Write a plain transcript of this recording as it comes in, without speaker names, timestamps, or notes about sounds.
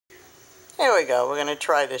There we go. We're going to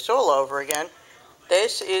try this all over again.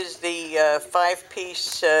 This is the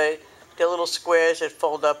 5-piece, the little squares that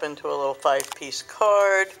fold up into a little 5-piece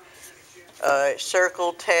card.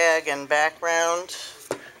 Circle tag and background.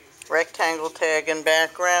 Rectangle tag and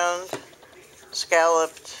background.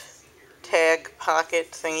 Scalloped tag pocket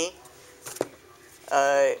thingy.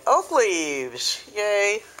 Oak leaves.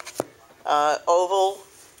 Yay. Oval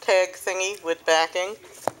tag thingy with backing.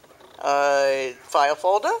 File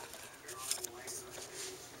folder.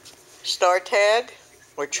 Star tag,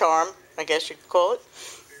 or charm, I guess you could call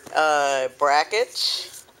it.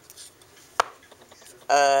 Brackets.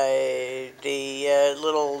 The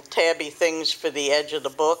little tabby things for the edge of the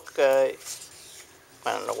book. I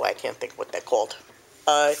don't know why I can't think what they're called.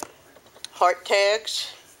 Heart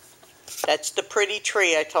tags. That's the pretty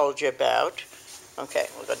tree I told you about. Okay,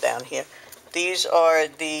 we'll go down here. These are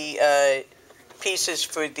the pieces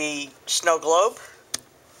for the snow globe.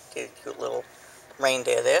 Cute little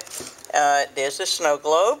reindeer there. There's the snow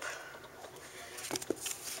globe.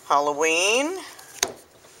 Halloween.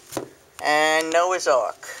 And Noah's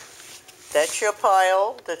Ark. That's your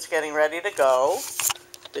pile that's getting ready to go.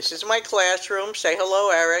 This is my classroom. Say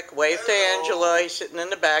hello, Eric. Wave to Angela. He's sitting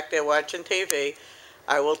in the back there watching TV.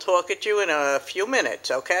 I will talk at you in a few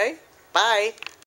minutes, okay? Bye.